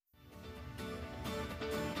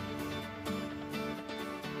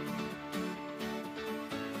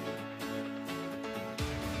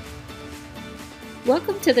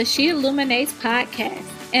Welcome to the She Illuminates podcast,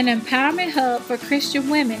 an empowerment hub for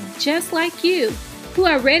Christian women just like you who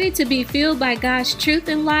are ready to be fueled by God's truth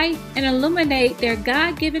and light and illuminate their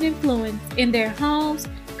God-given influence in their homes,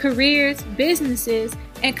 careers, businesses,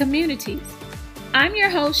 and communities. I'm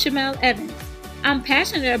your host, Shamel Evans. I'm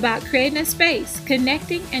passionate about creating a space,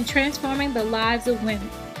 connecting, and transforming the lives of women.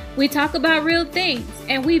 We talk about real things,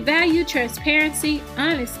 and we value transparency,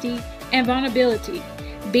 honesty, and vulnerability.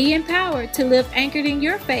 Be empowered to live anchored in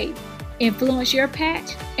your faith, influence your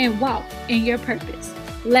patch, and walk in your purpose.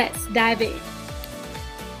 Let's dive in.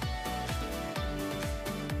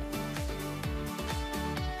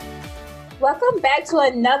 Welcome back to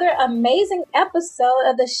another amazing episode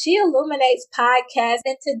of the She Illuminates podcast.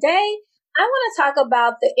 And today, I want to talk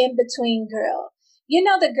about the in-between girl. You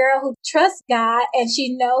know, the girl who trusts God and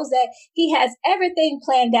she knows that He has everything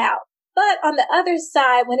planned out. But on the other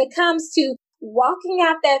side, when it comes to walking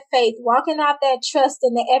out that faith, walking out that trust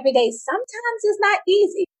in the everyday, sometimes it's not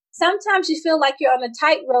easy. Sometimes you feel like you're on a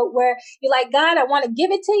tightrope where you're like, God, I want to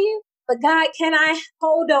give it to you, but God, can I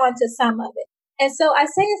hold on to some of it? And so I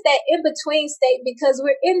say it's that in-between state because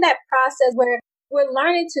we're in that process where we're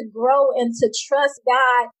learning to grow and to trust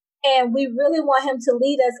God. And we really want Him to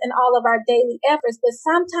lead us in all of our daily efforts. But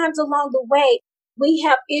sometimes along the way, we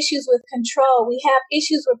have issues with control. We have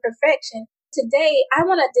issues with perfection. Today, I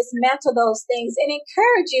want to dismantle those things and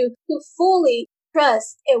encourage you to fully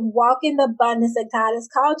trust and walk in the abundance that God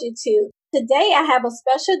has called you to. Today, I have a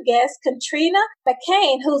special guest, Katrina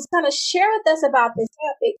McCain, who's going to share with us about this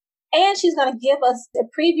topic. And she's going to give us a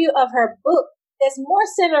preview of her book that's more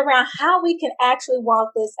centered around how we can actually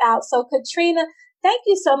walk this out. So, Katrina, thank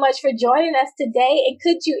you so much for joining us today. And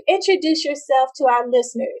could you introduce yourself to our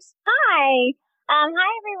listeners? Hi. Hi,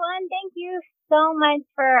 everyone. Thank you so much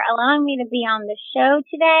for allowing me to be on the show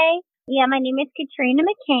today. Yeah, my name is Katrina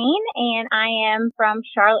McCain, and I am from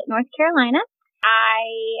Charlotte, North Carolina.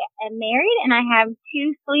 I am married, and I have two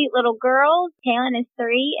sweet little girls. Kaylin is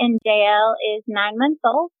 3, and JL is 9 months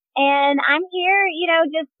old. And I'm here,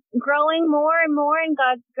 just growing more and more in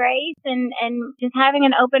God's grace and just having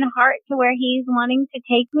an open heart to where He's wanting to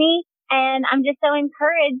take me. And I'm just so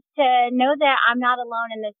encouraged to know that I'm not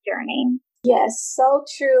alone in this journey. Yes, so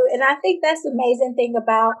true. And I think that's the amazing thing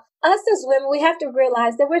about us as women. We have to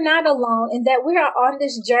realize that we're not alone and that we are on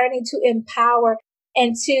this journey to empower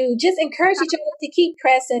and to just encourage each other to keep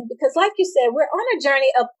pressing. Because like you said, we're on a journey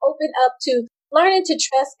of open up to learning to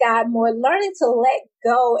trust God more, learning to let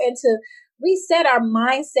go and to reset our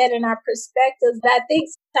mindset and our perspectives. But I think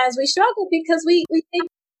sometimes we struggle because we think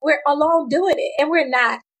we're alone doing it and we're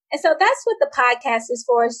not. And so that's what the podcast is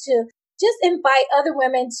for, is to just invite other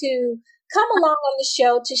women to come along on the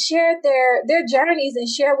show to share their journeys and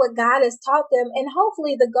share what God has taught them. And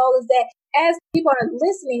hopefully the goal is that as people are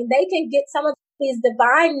listening, they can get some of these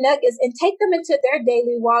divine nuggets and take them into their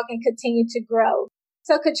daily walk and continue to grow.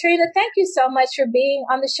 So Katrina, thank you so much for being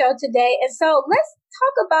on the show today. And so let's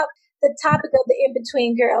talk about the topic of the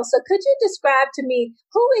in-between girl. So could you describe to me,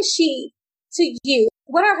 who is she to you?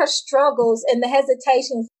 What are her struggles and the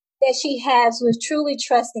hesitations that she has with truly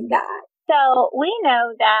trusting God? So we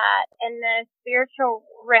know that in the spiritual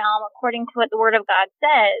realm, according to what the Word of God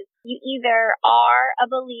says, you either are a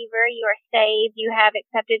believer, you are saved, you have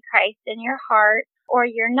accepted Christ in your heart, or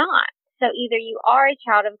you're not. So either you are a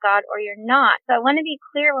child of God or you're not. So I want to be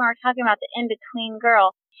clear when we're talking about the in-between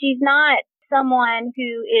girl. She's not someone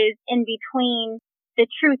who is in between the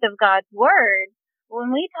truth of God's Word.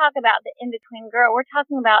 When we talk about the in-between girl, we're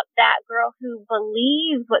talking about that girl who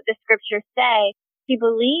believes what the Scriptures say. She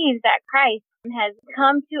believes that Christ has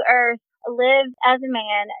come to earth, lived as a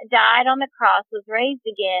man, died on the cross, was raised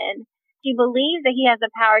again. She believes that He has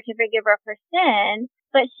the power to forgive her for sin,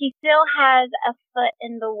 but she still has a foot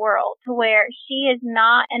in the world to where she is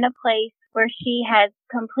not in a place where she has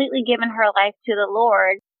completely given her life to the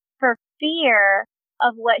Lord for fear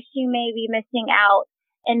of what she may be missing out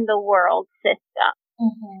in the world system.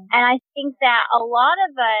 Mm-hmm. And I think that a lot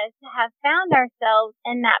of us have found ourselves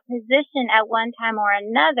in that position at one time or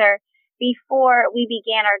another before we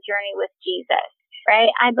began our journey with Jesus. Right?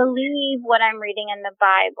 I believe what I'm reading in the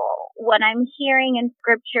Bible, what I'm hearing in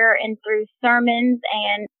Scripture and through sermons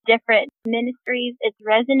and different ministries, it's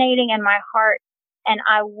resonating in my heart. And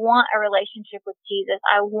I want a relationship with Jesus.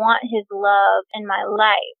 I want His love in my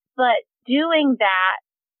life. But doing that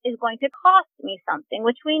is going to cost me something,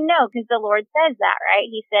 which we know because the Lord says that, right?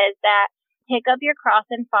 He says that pick up your cross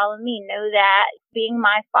and follow me. Know that being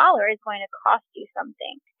my follower is going to cost you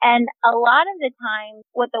something. And a lot of the time,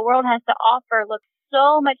 what the world has to offer looks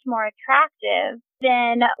so much more attractive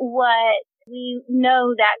than what we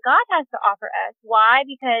know that God has to offer us. Why?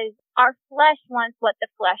 Because our flesh wants what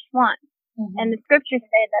the flesh wants. Mm-hmm. And the scriptures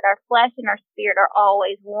say that our flesh and our spirit are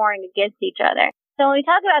always warring against each other. So when we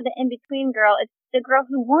talk about the in-between girl, it's the girl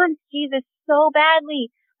who wants Jesus so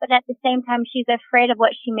badly, but at the same time, she's afraid of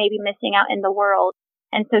what she may be missing out in the world.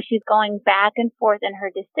 And so she's going back and forth in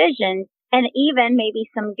her decisions, and even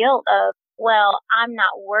maybe some guilt of, well, I'm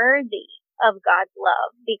not worthy of God's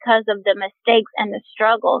love because of the mistakes and the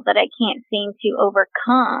struggles that I can't seem to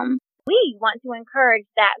overcome. We want to encourage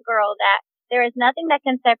that girl that there is nothing that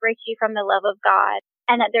can separate you from the love of God,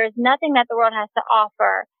 and that there is nothing that the world has to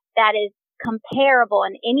offer that is comparable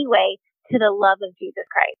in any way to the love of Jesus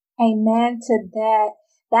Christ. Amen to that.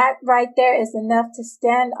 That right there is enough to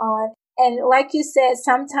stand on. And like you said,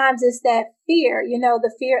 sometimes it's that fear,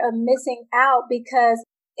 the fear of missing out, because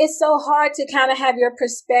it's so hard to kind of have your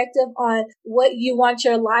perspective on what you want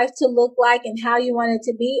your life to look like and how you want it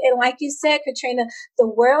to be. And like you said, Katrina, the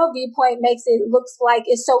world viewpoint makes it looks like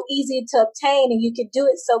it's so easy to obtain and you can do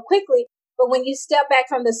it so quickly. But when you step back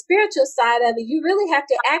from the spiritual side of it, you really have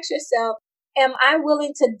to ask yourself, am I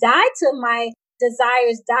willing to die to my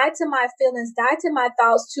desires, die to my feelings, die to my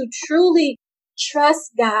thoughts, to truly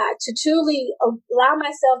trust God, to truly allow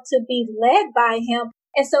myself to be led by Him?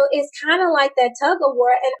 And so it's kind of like that tug of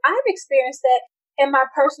war. And I've experienced that in my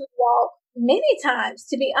personal walk many times,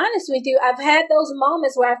 to be honest with you. I've had those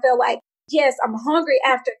moments where I feel like, yes, I'm hungry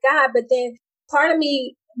after God, but then part of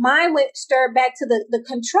me, mine went stirred back to the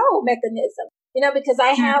control mechanism, because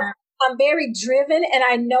I'm very driven and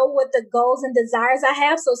I know what the goals and desires I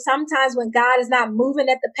have. So sometimes when God is not moving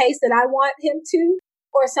at the pace that I want Him to,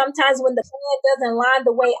 or sometimes when the plan doesn't line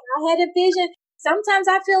the way I had envisioned, sometimes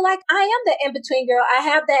I feel like I am the in-between girl. I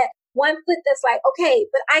have that one foot that's like, okay,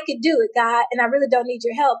 but I could do it, God, and I really don't need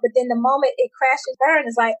your help. But then the moment it crashes burn,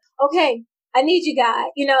 it's like, okay, I need you, God.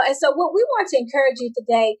 And so what we want to encourage you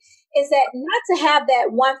today is that not to have that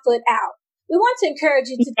one foot out. We want to encourage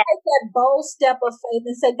you to take that bold step of faith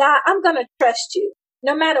and say, God, I'm going to trust you.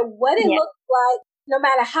 No matter what it looks like, no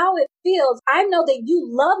matter how it feels, I know that you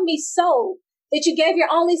love me so that you gave your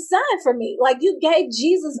only son for me. Like you gave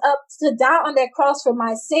Jesus up to die on that cross for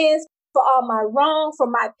my sins, for all my wrong, for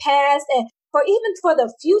my past, and for even for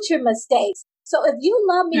the future mistakes. So if you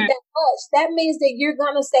love me that much, that means that you're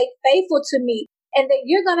going to stay faithful to me and that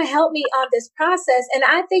you're going to help me on this process. And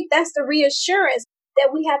I think that's the reassurance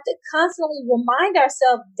that we have to constantly remind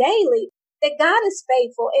ourselves daily that God is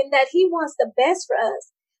faithful and that He wants the best for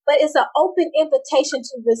us. But it's an open invitation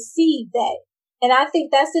to receive that. And I think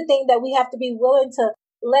that's the thing that we have to be willing to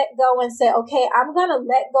let go and say, okay, I'm going to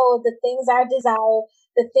let go of the things I desire,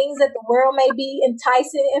 the things that the world may be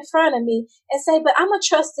enticing in front of me, and say, but I'm going to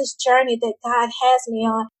trust this journey that God has me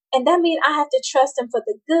on. And that means I have to trust Him for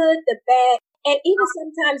the good, the bad, and even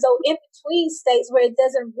sometimes those in-between states where it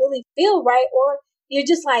doesn't really feel right, or you're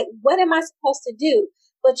just like, what am I supposed to do?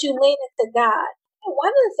 But you lean into God. And one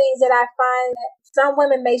of the things that I find that some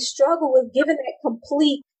women may struggle with giving that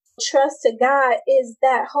complete trust to God is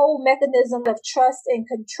that whole mechanism of trust and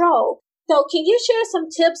control. So can you share some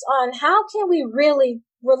tips on how can we really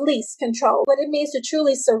release control, what it means to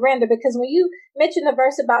truly surrender? Because when you mentioned the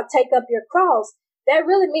verse about take up your cross, that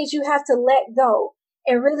really means you have to let go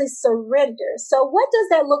and really surrender. So what does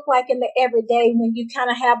that look like in the everyday when you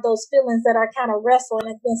kind of have those feelings that are kind of wrestling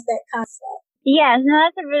against that concept? Yes, no,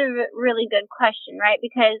 that's a really, really good question, right?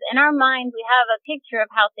 Because in our minds, we have a picture of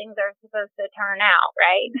how things are supposed to turn out,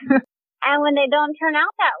 right? And when they don't turn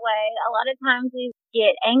out that way, a lot of times we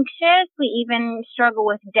get anxious. We even struggle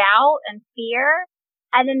with doubt and fear.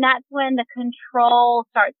 And then that's when the control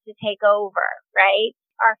starts to take over, right?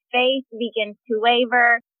 Our faith begins to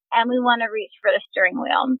waver and we want to reach for the steering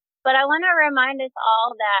wheel. But I want to remind us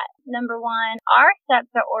all that, number one, our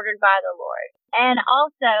steps are ordered by the Lord. And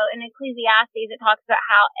also in Ecclesiastes, it talks about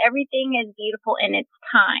how everything is beautiful in its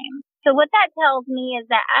time. So what that tells me is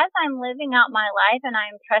that as I'm living out my life and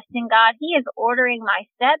I'm trusting God, He is ordering my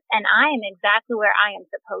steps and I am exactly where I am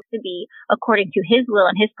supposed to be according to His will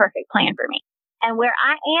and His perfect plan for me. And where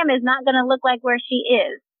I am is not going to look like where she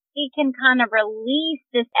is. He can kind of release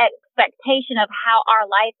this expectation of how our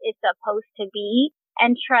life is supposed to be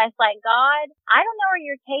and trust, like, God, I don't know where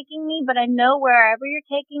you're taking me, but I know wherever you're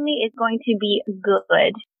taking me is going to be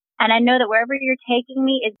good. And I know that wherever you're taking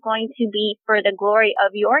me is going to be for the glory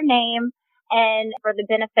of your name and for the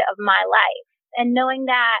benefit of my life. And knowing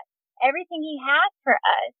that everything He has for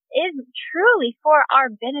us is truly for our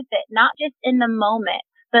benefit, not just in the moment,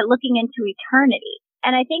 but looking into eternity.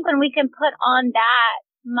 And I think when we can put on that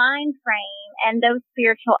mind frame and those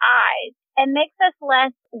spiritual eyes, it makes us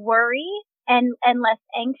less worried and less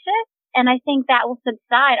anxious, And I think that will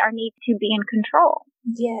subside our need to be in control.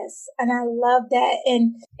 Yes. And I love that.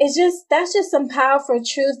 And that's just some powerful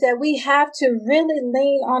truth that we have to really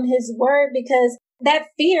lean on his word, because that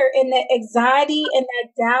fear and that anxiety and that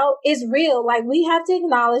doubt is real. Like, we have to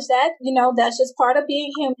acknowledge that, that's just part of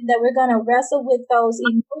being human, that we're going to wrestle with those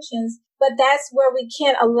emotions. But that's where we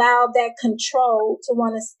can't allow that control to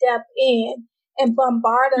want to step in and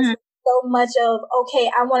bombard us with so much of,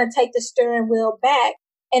 okay, I want to take the steering wheel back.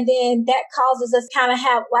 And then that causes us kind of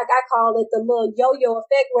have, like I call it, the little yo-yo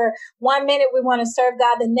effect, where 1 minute we want to serve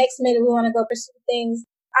God, the next minute we want to go pursue things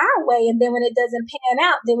our way. And then when it doesn't pan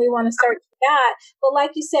out, then we want to search for God. But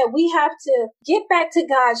like you said, we have to get back to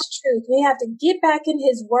God's truth. We have to get back in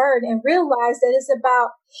his word and realize that it's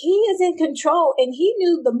about, he is in control. And he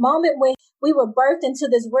knew the moment when we were birthed into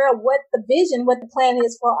this world, what the vision, what the plan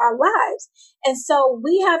is for our lives. And so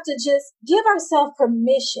we have to just give ourselves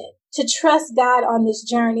permission to trust God on this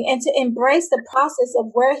journey and to embrace the process of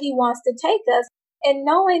where he wants to take us, and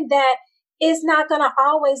knowing that it's not going to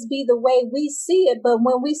always be the way we see it. But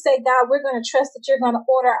when we say, God, we're going to trust that you're going to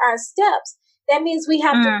order our steps, that means we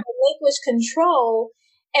have to relinquish control,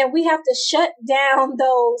 and we have to shut down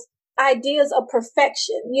those ideas of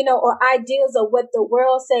perfection, or ideas of what the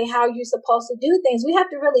world say, how you're supposed to do things. We have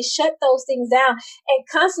to really shut those things down and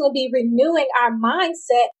constantly be renewing our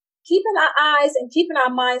mindset, keeping our eyes and keeping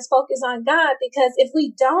our minds focused on God. Because if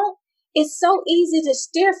we don't, it's so easy to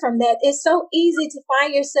steer from that. It's so easy to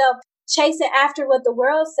find yourself chasing after what the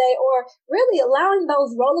world say, or really allowing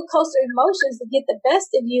those roller coaster emotions to get the best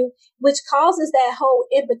of you, which causes that whole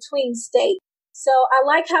in-between state. So I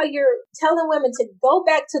like how you're telling women to go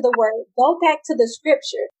back to the word, go back to the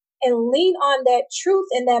scripture, and lean on that truth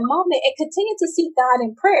in that moment, and continue to seek God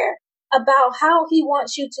in prayer about how he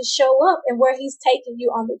wants you to show up and where he's taking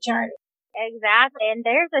you on the journey. Exactly. And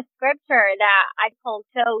there's a scripture that I hold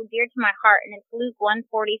so dear to my heart, and it's Luke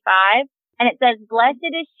 1:45. And it says, "Blessed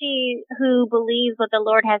is she who believes what the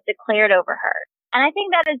Lord has declared over her." And I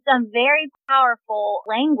think that is some very powerful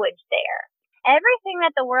language there. Everything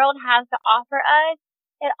that the world has to offer us,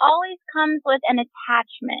 it always comes with an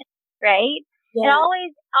attachment, right? Yeah. It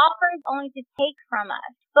always offers only to take from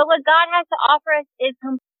us. But what God has to offer us is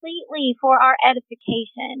completely for our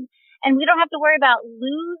edification. And we don't have to worry about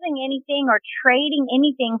losing anything or trading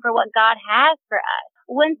anything for what God has for us.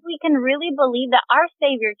 Once we can really believe that our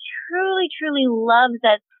Savior truly, truly loves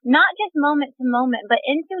us, not just moment to moment, but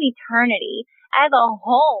into eternity as a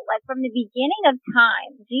whole, like from the beginning of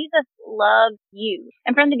time, Jesus loves you.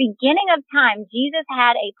 And from the beginning of time, Jesus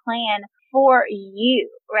had a plan for you,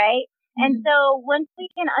 right? Mm-hmm. And so once we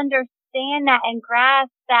can understand that and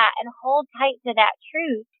grasp that and hold tight to that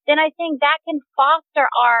truth, then I think that can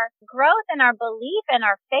foster our growth and our belief and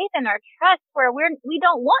our faith and our trust, where we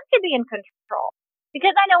don't want to be in control.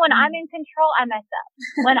 Because I know when I'm in control, I mess up.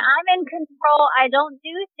 When I'm in control, I don't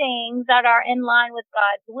do things that are in line with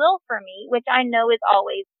God's will for me, which I know is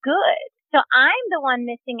always good. So I'm the one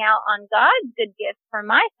missing out on God's good gifts for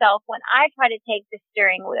myself when I try to take the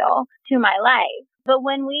steering wheel to my life. But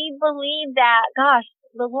when we believe that, gosh,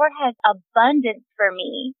 the Lord has abundance for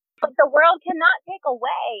me, but the world cannot take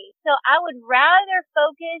away. So I would rather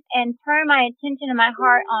focus and turn my attention and my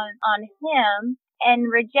heart on him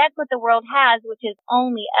and reject what the world has, which is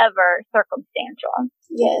only ever circumstantial.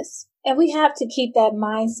 Yes. And we have to keep that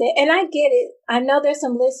mindset. And I get it. I know there's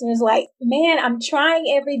some listeners like, man, I'm trying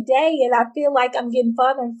every day and I feel like I'm getting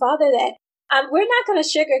farther and farther that we're not going to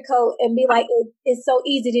sugarcoat and be like, it's so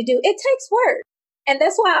easy to do. It takes work. And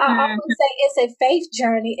that's why I often say it's a faith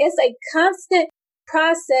journey. It's a constant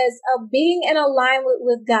process of being in alignment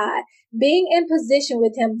with God, being in position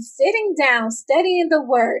with him, sitting down, studying the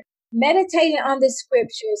word, meditating on the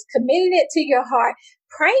scriptures, committing it to your heart,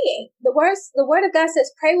 praying. The word of God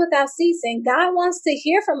says, pray without ceasing. God wants to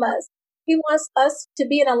hear from us. He wants us to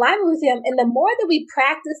be in alignment with him. And the more that we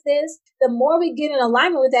practice this, the more we get in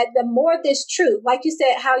alignment with that, the more this truth, like you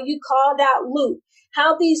said, how you called out Luke,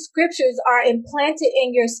 how these scriptures are implanted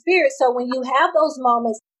in your spirit. So when you have those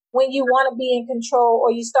moments when you want to be in control,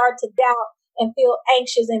 or you start to doubt and feel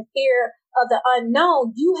anxious and fear of the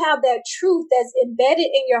unknown, you have that truth that's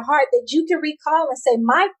embedded in your heart that you can recall and say,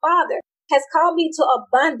 my Father has called me to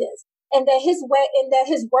abundance, and that his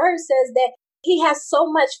word says that he has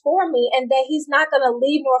so much for me, and that he's not going to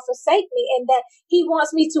leave nor forsake me, and that he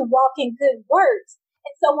wants me to walk in good works.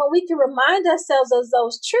 And so when we can remind ourselves of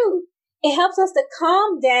those truths, it helps us to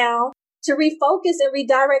calm down, to refocus and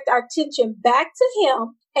redirect our attention back to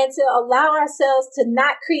him, and to allow ourselves to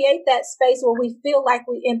not create that space where we feel like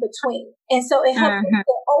we're in between. And so it helps us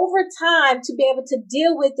to, over time, to be able to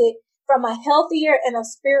deal with it from a healthier and a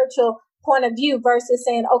spiritual point of view versus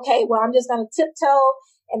saying, okay, well, I'm just going to tiptoe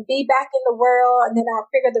and be back in the world and then I'll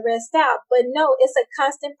figure the rest out. But no, it's a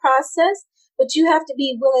constant process, but you have to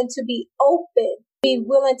be willing to be open, be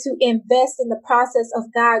willing to invest in the process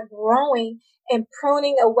of God growing and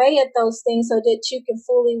pruning away at those things so that you can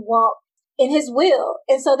fully walk in his will.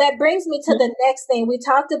 And so that brings me to the next thing. We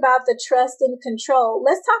talked about the trust and control.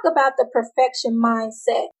 Let's talk about the perfection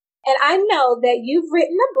mindset. And I know that you've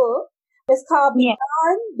written a book. It's called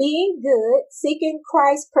Beyond Being Good, Seeking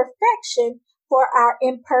Christ's Perfection for Our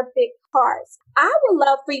Imperfect Hearts. I would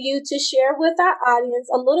love for you to share with our audience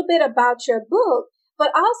a little bit about your book,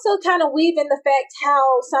 but also kind of weave in the fact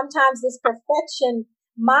how sometimes this perfection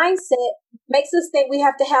mindset makes us think we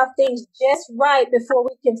have to have things just right before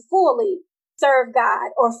we can fully serve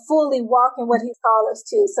God or fully walk in what he's called us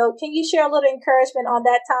to. So can you share a little encouragement on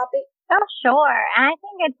that topic? Oh, sure. And I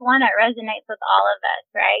think it's one that resonates with all of us,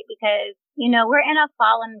 right? Because, we're in a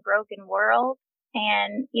fallen, broken world.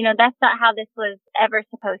 And, that's not how this was ever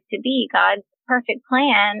supposed to be. God's perfect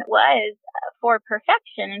plan was for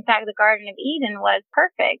perfection. In fact, the Garden of Eden was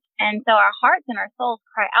perfect. And so our hearts and our souls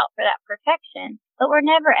cry out for that perfection. But we're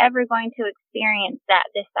never, ever going to experience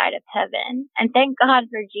that this side of heaven. And thank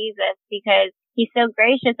God for Jesus, because he's so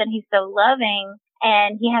gracious and he's so loving.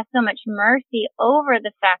 And he has so much mercy over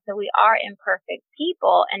the fact that we are imperfect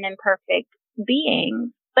people and imperfect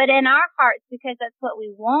beings. But in our hearts, because that's what we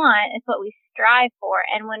want, it's what we strive for.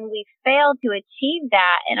 And when we fail to achieve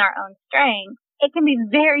that in our own strength, it can be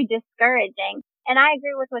very discouraging. And I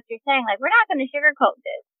agree with what you're saying. Like, we're not going to sugarcoat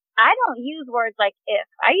this. I don't use words like if.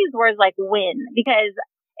 I use words like when, because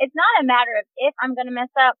it's not a matter of if I'm going to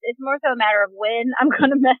mess up. It's more so a matter of when I'm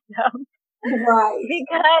going to mess up. Right.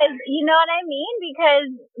 Because, you know what I mean? Because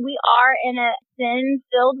we are in a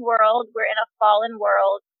sin-filled world. We're in a fallen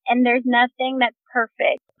world. And there's nothing that's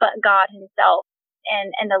perfect but God himself and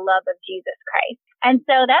the love of Jesus Christ. And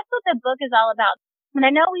so that's what the book is all about. And I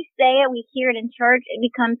know we say it, we hear it in church, it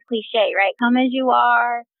becomes cliche, right? Come as you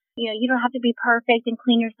are. You don't have to be perfect and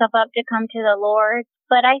clean yourself up to come to the Lord.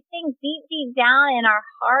 But I think deep, deep down in our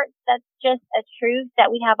hearts, that's just a truth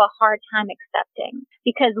that we have a hard time accepting,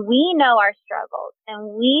 because we know our struggles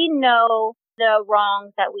and we know the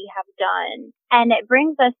wrongs that we have done. And it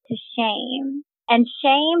brings us to shame. And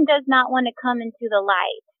shame does not want to come into the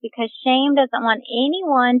light, because shame doesn't want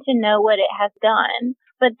anyone to know what it has done.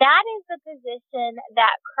 But that is the position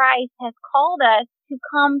that Christ has called us to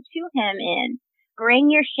come to him in.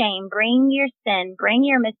 Bring your shame, bring your sin, bring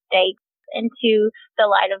your mistakes into the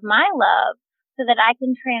light of my love so that I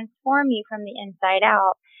can transform you from the inside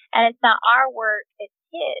out. And it's not our work, it's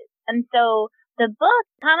his. And so the book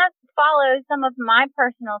kind of follows some of my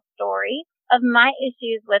personal story of my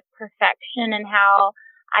issues with perfection and how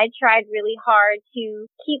I tried really hard to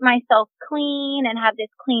keep myself clean and have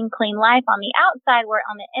this clean life on the outside, where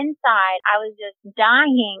on the inside I was just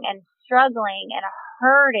dying and struggling and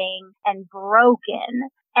hurting and broken,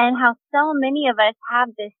 and how so many of us have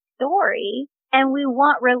this story and we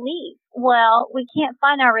want relief. Well, we can't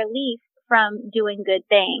find our relief from doing good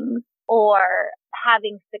things or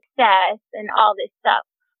having success and all this stuff.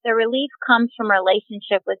 The relief comes from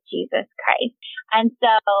relationship with Jesus Christ. And so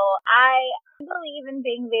I believe in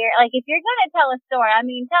being very, like, if you're going to tell a story,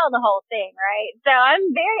 tell the whole thing, right? So I'm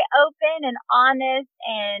very open and honest,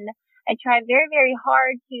 and I try very, very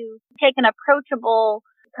hard to take an approachable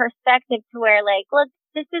perspective to where, like, look,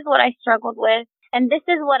 this is what I struggled with, and this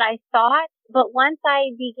is what I thought. But once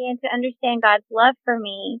I began to understand God's love for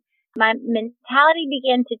me, my mentality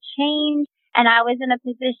began to change. And I was in a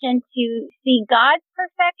position to see God's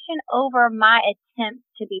perfection over my attempt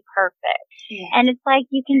to be perfect. Yeah. And it's like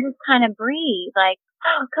you can just kind of breathe, like,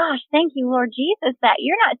 oh gosh, thank you, Lord Jesus, that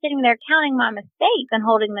you're not sitting there counting my mistakes and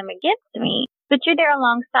holding them against me, but you're there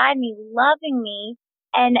alongside me, loving me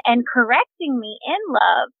and correcting me in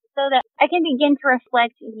love, so that I can begin to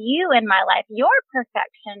reflect you in my life, your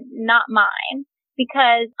perfection, not mine.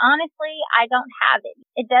 Because honestly, I don't have it.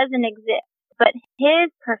 It doesn't exist. But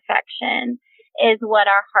his perfection is what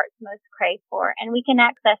our hearts most crave for. And we can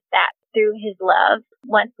access that through his love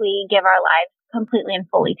once we give our lives completely and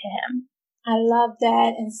fully to him. I love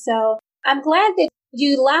that. And so I'm glad that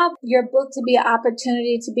you allowed your book to be an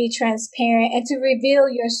opportunity to be transparent and to reveal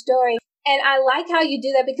your story. And I like how you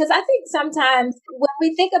do that, because I think sometimes when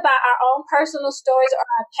we think about our own personal stories or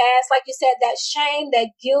our past, like you said, that shame,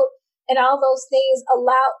 that guilt, and all those things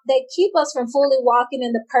they keep us from fully walking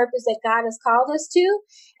in the purpose that God has called us to.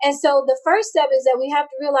 And so the first step is that we have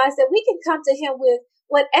to realize that we can come to him with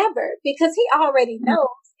whatever, because he already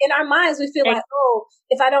knows. In our minds, we feel like, oh,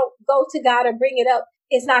 if I don't go to God or bring it up,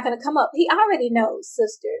 it's not going to come up. He already knows,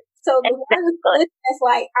 sister. So the one who's Exactly. listening that's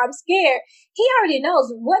like, I'm scared, he already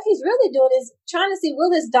knows what he's really doing is trying to see,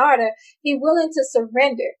 will his daughter be willing to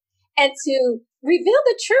surrender and to reveal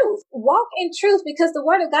the truth, walk in truth, because the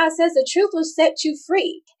word of God says the truth will set you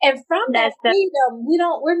free. And from that That's the freedom,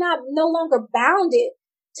 we're not no longer bounded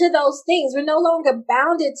to those things. We're no longer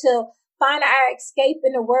bounded to find our escape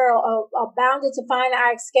in the world, or bounded to find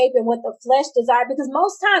our escape in what the flesh desires, because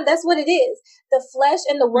most time that's what it is. The flesh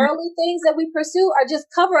and the worldly things that we pursue are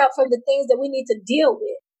just cover up for the things that we need to deal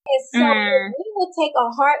with. And so if we will take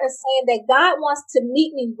a heart of saying that God wants to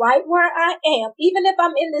meet me right where I am, even if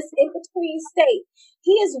I'm in this in-between state,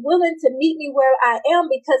 he is willing to meet me where I am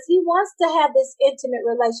because he wants to have this intimate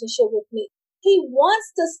relationship with me. He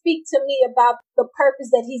wants to speak to me about the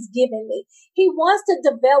purpose that he's given me. He wants to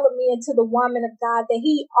develop me into the woman of God that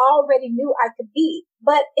he already knew I could be.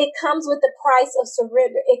 But it comes with the price of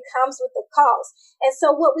surrender. It comes with the cost. And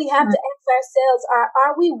so what we have to ask ourselves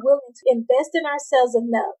are we willing to invest in ourselves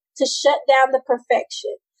enough to shut down the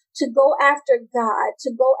perfection, to go after God,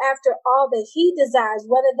 to go after all that he desires,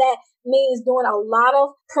 whether that means doing a lot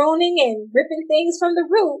of pruning and ripping things from the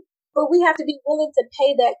root, but we have to be willing to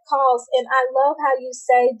pay that cost. And I love how you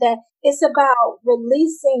say that it's about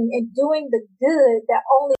releasing and doing the good that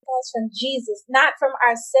only comes from Jesus, not from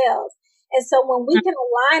ourselves. And so when we can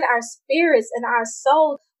align our spirits and our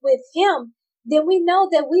soul with him, then we know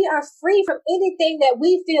that we are free from anything that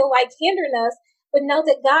we feel like hindering us, but know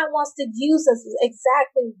that God wants to use us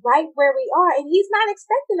exactly right where we are. And he's not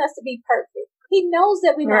expecting us to be perfect. He knows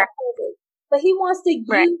that we're not perfect, but he wants to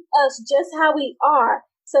use us just how we are,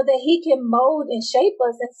 so that he can mold and shape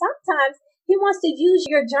us. And sometimes he wants to use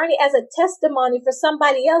your journey as a testimony for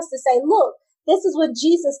somebody else to say, look, this is what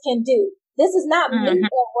Jesus can do. This is not me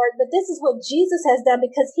at work, but this is what Jesus has done,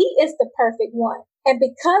 because he is the perfect one. And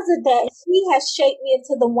because of that, he has shaped me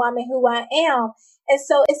into the woman who I am. And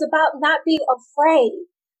so it's about not being afraid,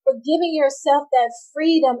 but giving yourself that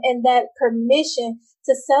freedom and that permission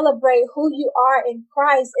to celebrate who you are in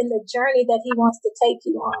Christ in the journey that he wants to take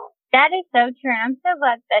you on. That is so true. I'm so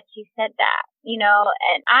glad that you said that,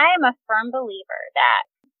 and I am a firm believer that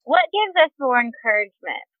what gives us more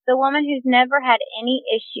encouragement, the woman who's never had any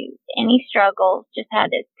issues, any struggles, just had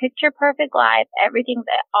this picture perfect life, everything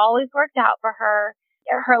that always worked out for her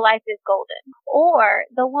life is golden. Or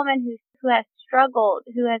the woman who has struggled,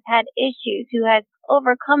 who has had issues, who has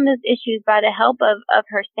overcome those issues by the help of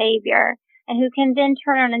her Savior, and who can then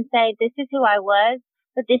turn around and say, this is who I was,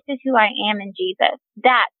 but this is who I am in Jesus.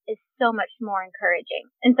 That is so much more encouraging.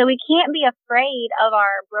 And so we can't be afraid of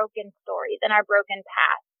our broken stories and our broken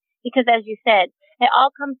past, because as you said, it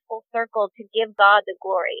all comes full circle to give God the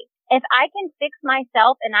glory. If I can fix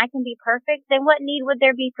myself and I can be perfect, then what need would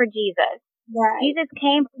there be for Jesus? Right. Jesus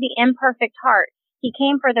came for the imperfect heart. He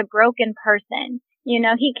came for the broken person. He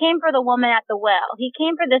came for the woman at the well. He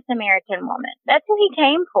came for the Samaritan woman. That's who he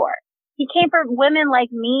came for. He came for women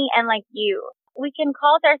like me and like you. We can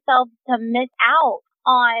cause ourselves to miss out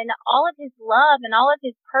on all of his love and all of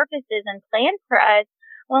his purposes and plans for us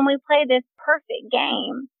when we play this perfect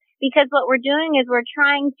game. Because what we're doing is we're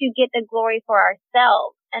trying to get the glory for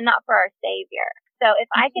ourselves and not for our Savior. So if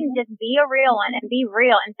I can just be a real one and be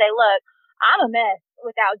real and say, look, I'm a mess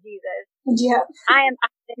without Jesus. Yeah. I've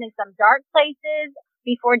been in some dark places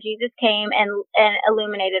before Jesus came and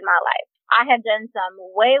illuminated my life. I have done some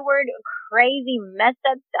wayward, crazy, messed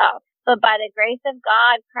up stuff. But by the grace of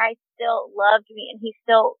God, Christ still loved me, and he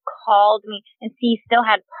still called me, and he still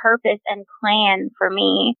had purpose and plan for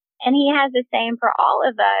me. And he has the same for all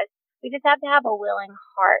of us. We just have to have a willing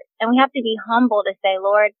heart, and we have to be humble to say,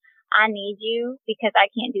 Lord, I need you because I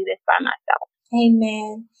can't do this by myself.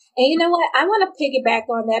 Amen. And you know what? I want to piggyback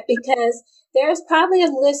on that, because there's probably a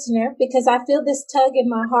listener, because I feel this tug in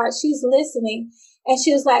my heart. She's listening, and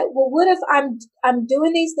she was like, well, what if I'm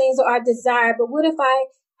doing these things, or I desire, but what if I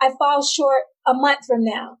fall short a month from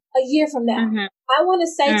now, a year from now? I want to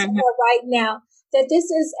say to her right now that this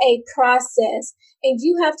is a process, and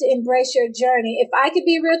you have to embrace your journey. If I could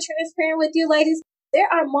be real transparent with you, ladies, there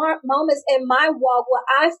are moments in my walk where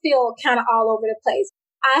I feel kind of all over the place.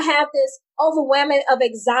 I have this overwhelming of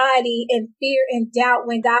anxiety and fear and doubt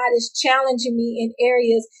when God is challenging me in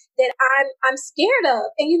areas that I'm scared of.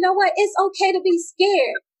 And you know what? It's okay to be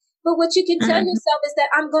scared. But what you can tell yourself is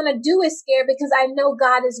that I'm going to do it scared, because I know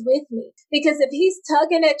God is with me. Because if he's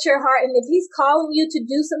tugging at your heart, and if he's calling you to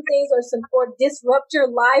do some things or disrupt your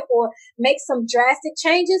life or make some drastic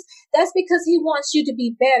changes, that's because he wants you to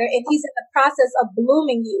be better. And he's in the process of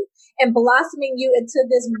blooming you and blossoming you into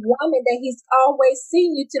this woman that he's always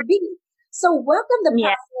seen you to be. So welcome the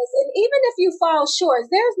Yeah. process. And even if you fall short,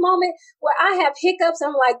 there's moments where I have hiccups.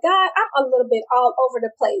 I'm like, God, I'm a little bit all over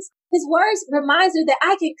the place. His words reminds me that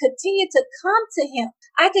I can continue to come to him.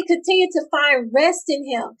 I can continue to find rest in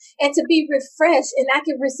him and to be refreshed, and I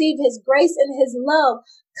can receive his grace and his love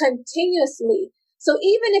continuously. So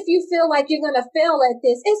even if you feel like you're going to fail at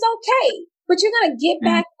this, it's okay, but you're going to get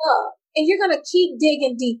back up and you're going to keep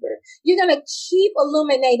digging deeper. You're going to keep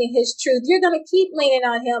illuminating his truth. You're going to keep leaning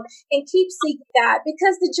on him and keep seeking God,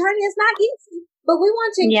 because the journey is not easy. But we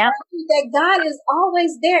want to encourage you that God is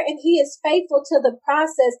always there and he is faithful to the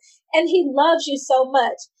process and he loves you so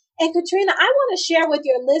much. And Katrina, I want to share with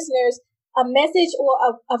your listeners a message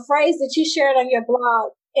or a phrase that you shared on your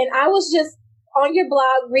blog. And I was just on your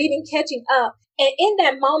blog reading, catching up. And in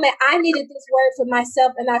that moment, I needed this word for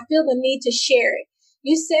myself and I feel the need to share it.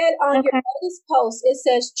 You said on your latest post, it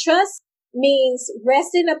says, trust means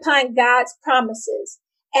resting upon God's promises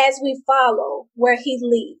as we follow where he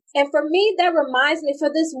leads. And for me, that reminds me for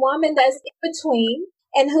this woman that's in between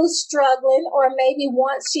and who's struggling, or maybe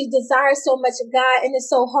wants, she desires so much of God and it's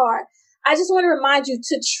so hard. I just want to remind you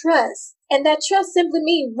to trust. And that trust simply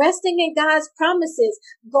means resting in God's promises,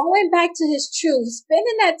 going back to his truth,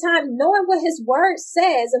 spending that time knowing what his word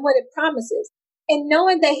says and what it promises, and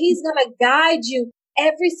knowing that he's going to guide you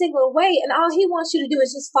every single way. And all he wants you to do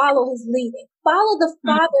is just follow his leading. Follow the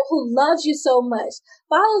Father who loves you so much.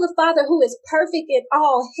 Follow the Father who is perfect in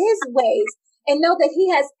all his ways. And know that he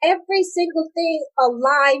has every single thing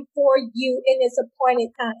aligned for you in its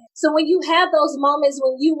appointed time. So when you have those moments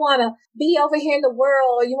when you want to be over here in the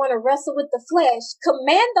world or you want to wrestle with the flesh,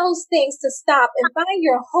 command those things to stop and find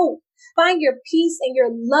your hope, find your peace and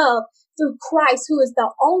your love through Christ, who is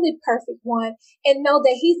the only perfect one, and know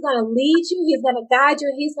that he's going to lead you, he's going to guide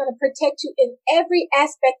you, he's going to protect you in every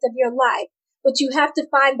aspect of your life. But you have to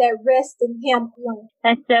find that rest in him alone.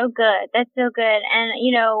 That's so good. That's so good. And,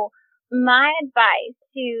 my advice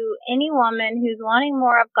to any woman who's wanting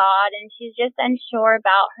more of God and she's just unsure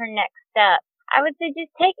about her next step, I would say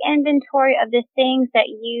just take inventory of the things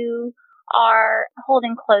that you are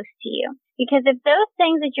holding close to you. Because if those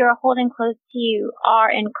things that you're holding close to you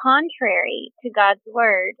are in contrary to God's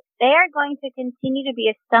word, they are going to continue to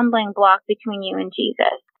be a stumbling block between you and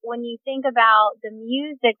Jesus. When you think about the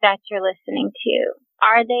music that you're listening to,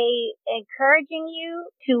 are they encouraging you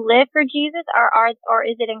to live for Jesus, or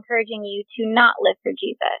is it encouraging you to not live for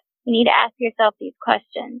Jesus? You need to ask yourself these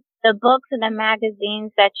questions. The books and the magazines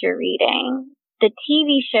that you're reading, the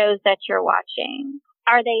TV shows that you're watching,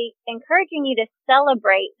 are they encouraging you to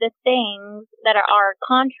celebrate the things that are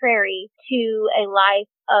contrary to a life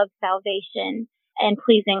of salvation and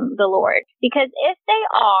pleasing the Lord? Because if they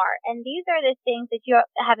are, and these are the things that you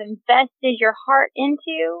have invested your heart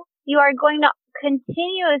into, you are going to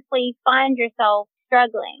continuously find yourself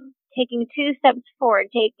struggling, taking 2 steps forward,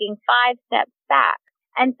 taking 5 steps back.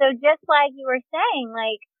 And so just like you were saying,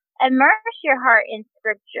 immerse your heart in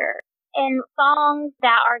scripture, in songs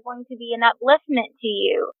that are going to be an upliftment to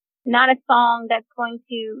you, not a song that's going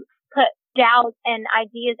to put doubts and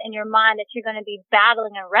ideas in your mind that you're going to be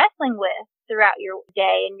battling and wrestling with throughout your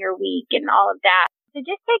day and your week and all of that. So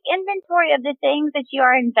just take inventory of the things that you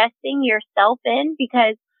are investing yourself in,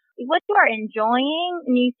 because what you are enjoying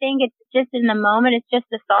and you think it's just in the moment, it's just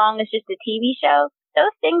a song, it's just a TV show,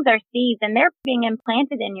 those things are seeds and they're being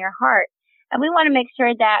implanted in your heart. And we want to make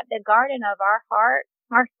sure that the garden of our heart,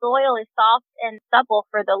 our soil is soft and supple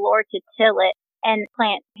for the Lord to till it and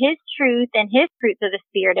plant his truth and his fruits of the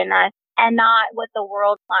Spirit in us, and not what the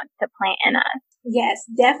world wants to plant in us. Yes,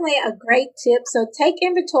 definitely a great tip. So take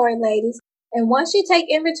inventory, ladies. And once you take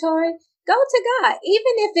inventory, go to God.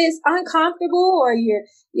 Even if it's uncomfortable or you're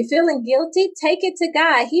feeling guilty, take it to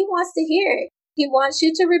God. He wants to hear it. He wants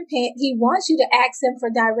you to repent. He wants you to ask him for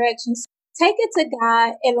directions. Take it to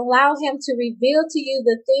God and allow him to reveal to you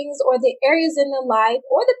the things or the areas in the life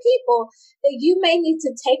or the people that you may need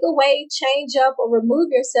to take away, change up, or remove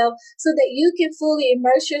yourself so that you can fully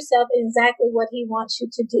immerse yourself in exactly what he wants you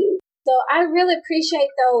to do. So I really appreciate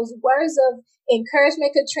those words of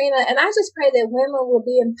encouragement, Katrina, and I just pray that women will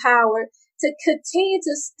be empowered to continue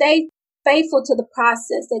to stay faithful to the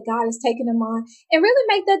process that God has taken them on and really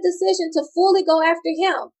make that decision to fully go after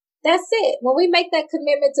him. That's it. When we make that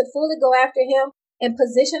commitment to fully go after him and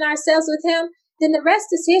position ourselves with him, then the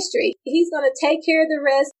rest is history. He's going to take care of the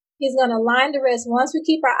rest. He's going to line the rest. Once we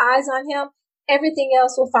keep our eyes on him, everything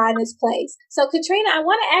else will find its place. So, Katrina, I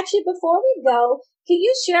want to ask you before we go, can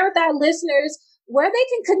you share with our listeners where they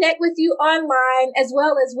can connect with you online, as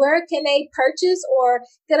well as where can they purchase or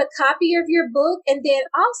get a copy of your book, and then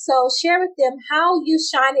also share with them how you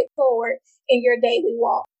shine it forward in your daily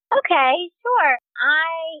walk? Okay, sure.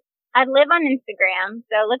 I I live on Instagram,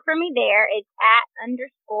 so look for me there. It's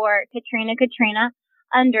 @_Katrina _.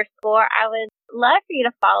 I would love for you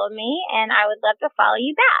to follow me, and I would love to follow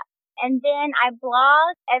you back. And then I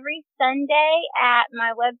blog every Sunday at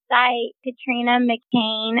my website,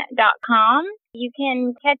 KatrinaMcCain.com. You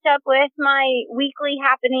can catch up with my weekly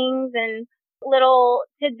happenings and little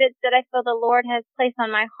tidbits that I feel the Lord has placed on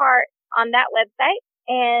my heart on that website.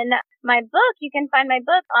 And my book, you can find my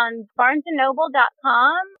book on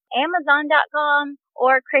barnesandnoble.com, amazon.com,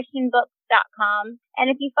 or christianbooks.com. And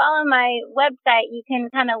if you follow my website, you can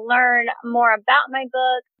kind of learn more about my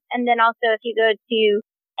book. And then also if you go to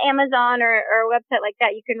Amazon or a website like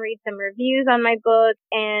that, you can read some reviews on my book.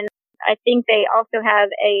 And I think they also have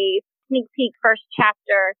a sneak peek first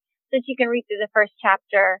chapter so that you can read through the first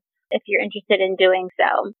chapter if you're interested in doing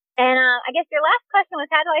so. And I guess your last question was,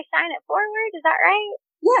 how do I shine it forward? Is that right?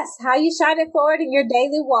 Yes, how you shine it forward in your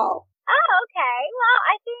daily walk. Oh, okay. Well,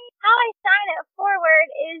 I think how I shine it forward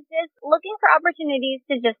is just looking for opportunities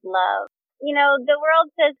to just love. You know, the world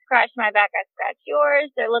says, scratch my back, I scratch yours.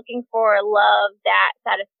 They're looking for love that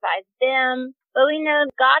satisfies them. But we know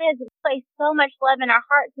God has placed so much love in our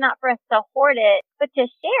hearts, not for us to hoard it, but to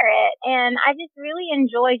share it. And I just really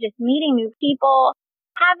enjoy just meeting new people,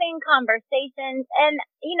 having conversations, and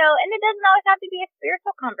it doesn't always have to be a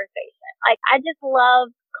spiritual conversation. Like, I just love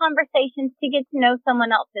conversations to get to know someone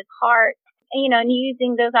else's heart, and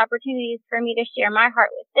using those opportunities for me to share my heart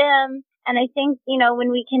with them. And I think, when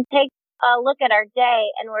we can take a look at our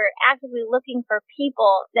day and we're actively looking for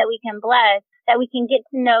people that we can bless, that we can get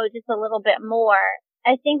to know just a little bit more,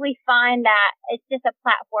 I think we find that it's just a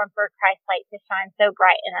platform for Christ's light to shine so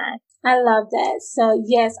bright in us. I love that. So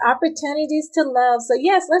yes, opportunities to love. So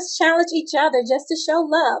yes, let's challenge each other just to show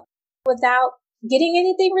love without getting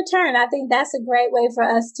anything returned. I think that's a great way for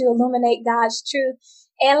us to illuminate God's truth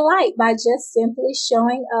and light by just simply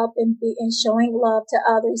showing up and showing love to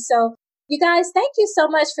others. So you guys, thank you so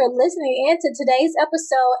much for listening in to today's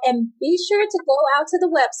episode, and be sure to go out to the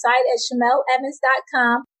website at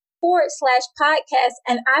shamelevans.com/podcast,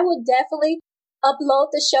 and I will definitely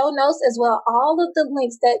upload the show notes as well, all of the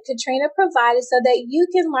links that Katrina provided so that you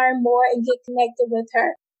can learn more and get connected with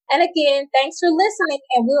her. And again, thanks for listening,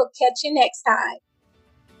 and we'll catch you next time.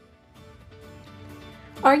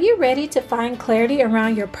 Are you ready to find clarity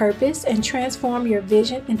around your purpose and transform your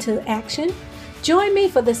vision into action? Join me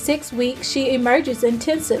for the 6-week She Emerges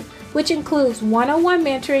Intensive, which includes one-on-one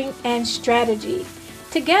mentoring and strategy.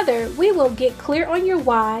 Together, we will get clear on your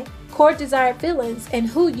why, core desired feelings, and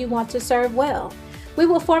who you want to serve well. We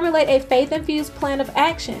will formulate a faith-infused plan of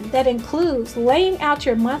action that includes laying out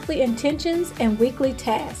your monthly intentions and weekly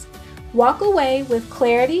tasks. Walk away with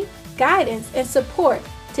clarity, guidance, and support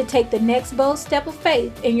to take the next bold step of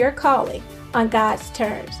faith in your calling on God's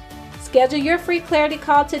terms. Schedule your free clarity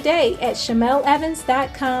call today at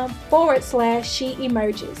shamelevans.com/she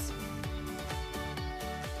emerges.